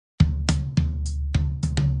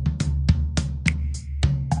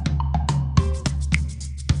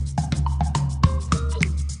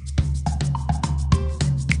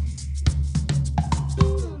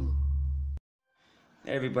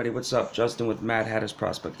Hey everybody, what's up? Justin with Mad Hatter's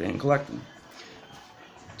Prospecting and Collecting.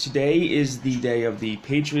 Today is the day of the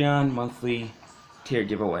Patreon monthly tier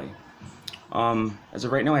giveaway. As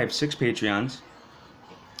of right now, I have 6 Patreons.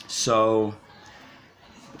 So,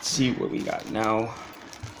 let's see what we got. Now, I'm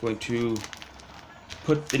going to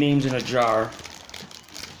put the names in a jar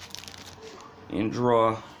and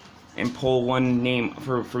draw and pull one name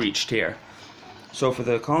for each tier. So for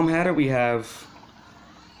the Column Hatter, we have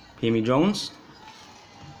Amy Jones,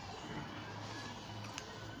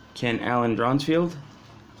 Ken Allen Dronsfield,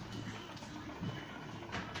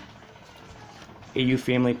 AU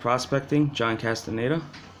Family Prospecting, John Castaneda,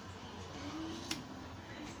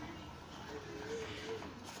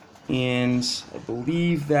 and I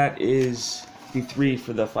believe that is the 3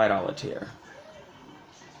 for the $5 tier.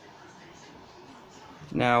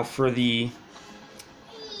 Now for the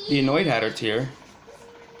Annoyed Hatter tier,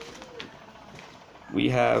 we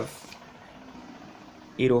have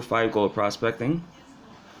 805 Gold Prospecting,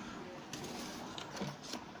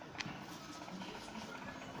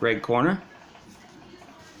 Greg Corner,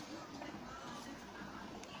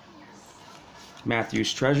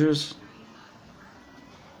 Matthews Treasures,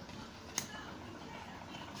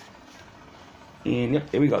 and yep,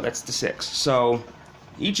 there we go, that's the 6. So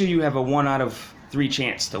each of you have a 1 out of 3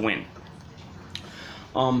 chance to win.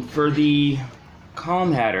 For the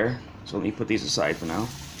Column Hatter, so let me put these aside for now.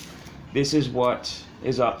 This is what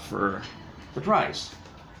is up for the prize.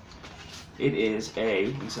 It is a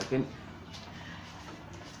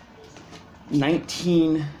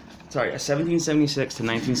 1776 to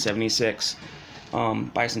 1976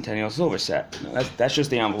 bicentennial silver set. Now that's just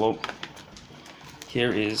the envelope.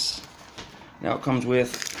 Here is, now it comes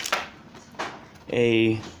with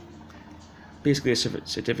basically a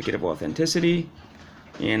certificate of authenticity,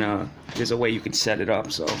 and there's a way you can set it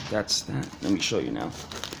up, so that's that. Let me show you now.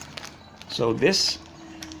 So there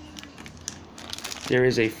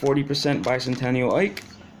is a 40% bicentennial Ike,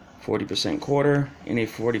 40% quarter, and a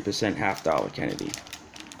 40% $half Kennedy.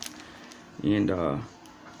 And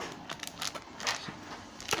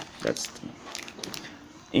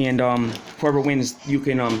whoever wins, you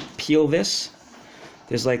can peel this.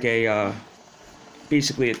 There's like a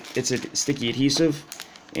basically it's a sticky adhesive,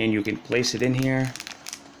 and you can place it in here.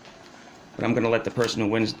 But I'm gonna let the person who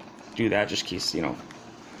wins do that, just in case, you know.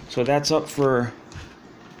 So that's up for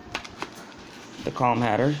the Column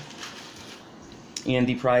Hatter. And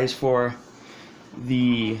the prize for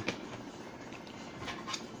the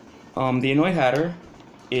Annoyed Hatter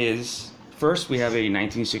is, first we have a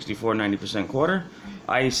 1964 90% quarter.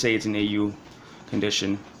 I say it's an AU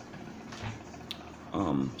condition.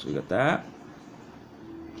 So we got that.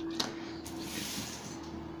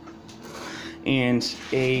 And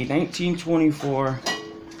a 1924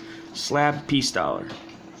 slab piece dollar.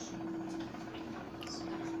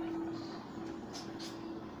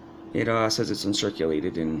 It says it's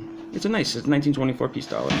uncirculated, and it's a 1924 piece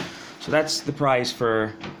dollar. So that's the prize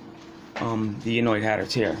for the Annoyed Hatter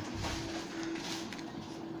tier.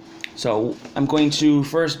 So I'm going to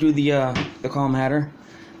first do the Column Hatter,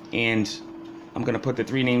 and I'm gonna put the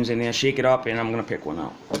 3 names in there, shake it up, and I'm gonna pick one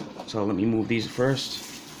out. So let me move these first.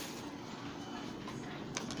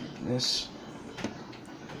 This.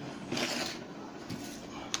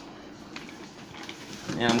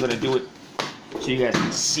 And I'm gonna do it so you guys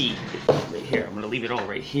can see it right here. I'm gonna leave it all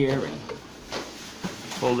right here and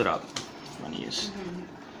fold it up in front of you.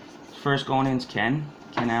 First going in is Ken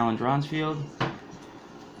Allen Dronsfield.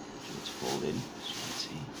 It's folded. So let's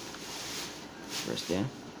see. First there.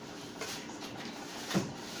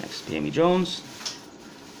 Next, Amy Jones.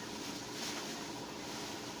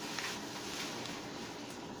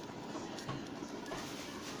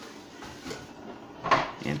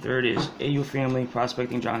 And third is AU Family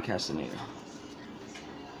Prospecting, John Castaneda.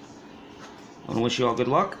 I want to wish you all good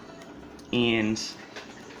luck, and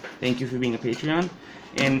thank you for being a Patreon.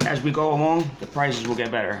 And as we go along, the prizes will get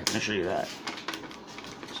better. I'm going to show you that.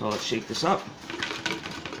 So let's shake this up.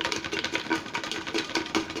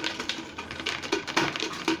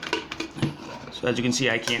 So as you can see,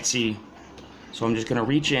 I can't see. So I'm just going to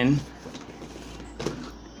reach in,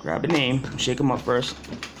 grab a name, shake them up first.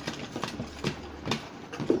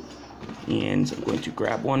 And I'm going to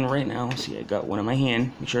grab one right now. See, I got one in my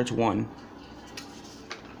hand. Make sure it's 1.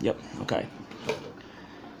 Yep, okay.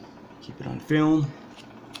 Keep it on film.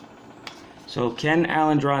 So, Ken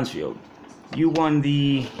Allen Dronsfield, you won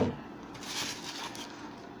the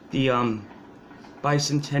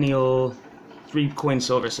bicentennial 3-coin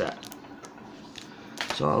silver set.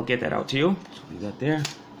 So I'll get that out to you. So leave that there.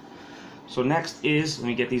 So next is, let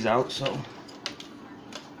me get these out. So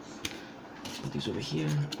put these over here.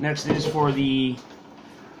 Next is for the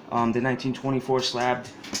the 1924 slabbed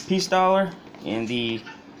piece dollar, and the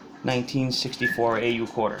 1964 AU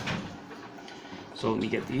quarter. So let me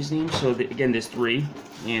get these names. So again, there's three,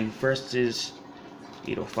 and first is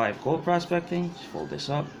 805 gold prospecting. Just fold this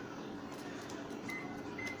up.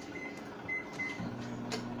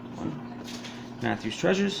 Matthews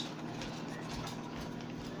Treasures.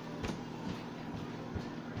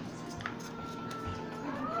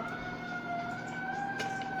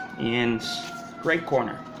 And Greg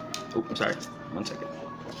Corner. Oh, I'm sorry. 1 second.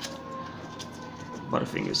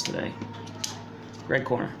 Butterfingers today. Greg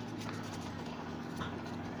Corner.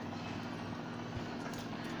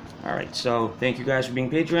 Alright, so thank you guys for being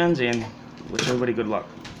Patreons, and wish everybody good luck.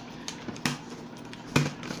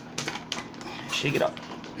 Shake it up.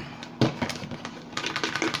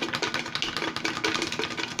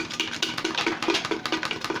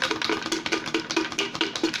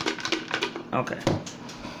 Okay.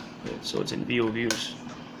 Good. So it's in VO views.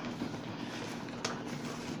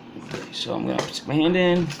 Okay, so I'm gonna stick my hand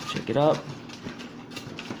in, shake it up,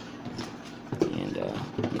 and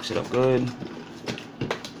mix it up good.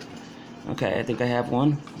 Okay, I think I have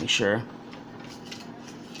one. Make sure.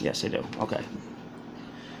 Yes, I do. Okay.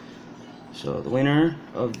 So the winner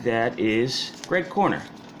of that is Greg Corner.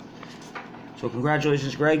 So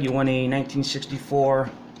congratulations, Greg. You won a 1964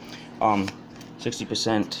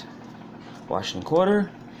 60% Washington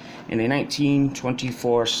quarter and a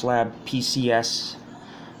 1924 slab PCS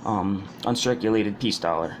uncirculated piece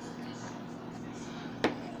dollar.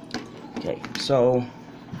 Okay, so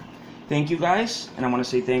thank you guys, and I want to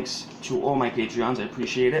say thanks to all my Patreons. I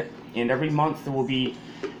appreciate it. And every month there will be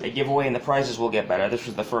a giveaway, and the prizes will get better. This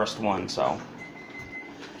was the first one, so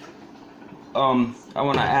I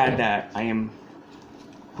want to add that I am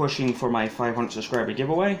pushing for my 500 subscriber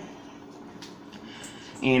giveaway,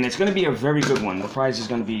 and it's going to be a very good one. The prize is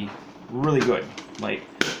going to be really good. Like,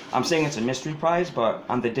 I'm saying it's a mystery prize, but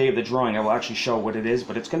on the day of the drawing I will actually show what it is.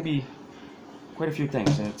 But it's going to be quite a few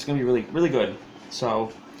things, and it's going to be really, really good.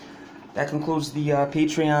 So that concludes the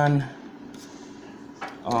Patreon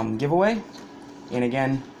giveaway. And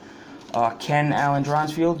again, Ken Allen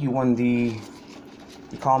Dronsfield, you won the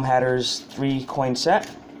Calm Hatters 3-coin set.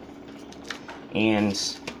 And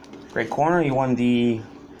Greg Corner, you won the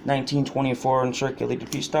 1924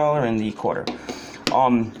 uncirculated piece dollar and the quarter.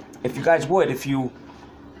 If you guys would, if you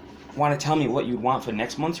want to tell me what you'd want for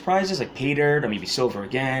next month's prizes, like pay dirt or maybe silver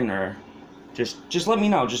again, or just let me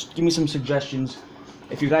know. Just give me some suggestions.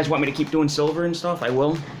 If you guys want me to keep doing silver and stuff, I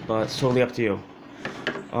will, but it's totally up to you.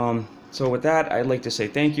 So with that, I'd like to say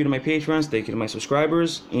thank you to my patrons, thank you to my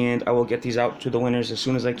subscribers, and I will get these out to the winners as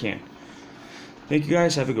soon as I can. Thank you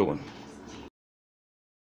guys, have a good one.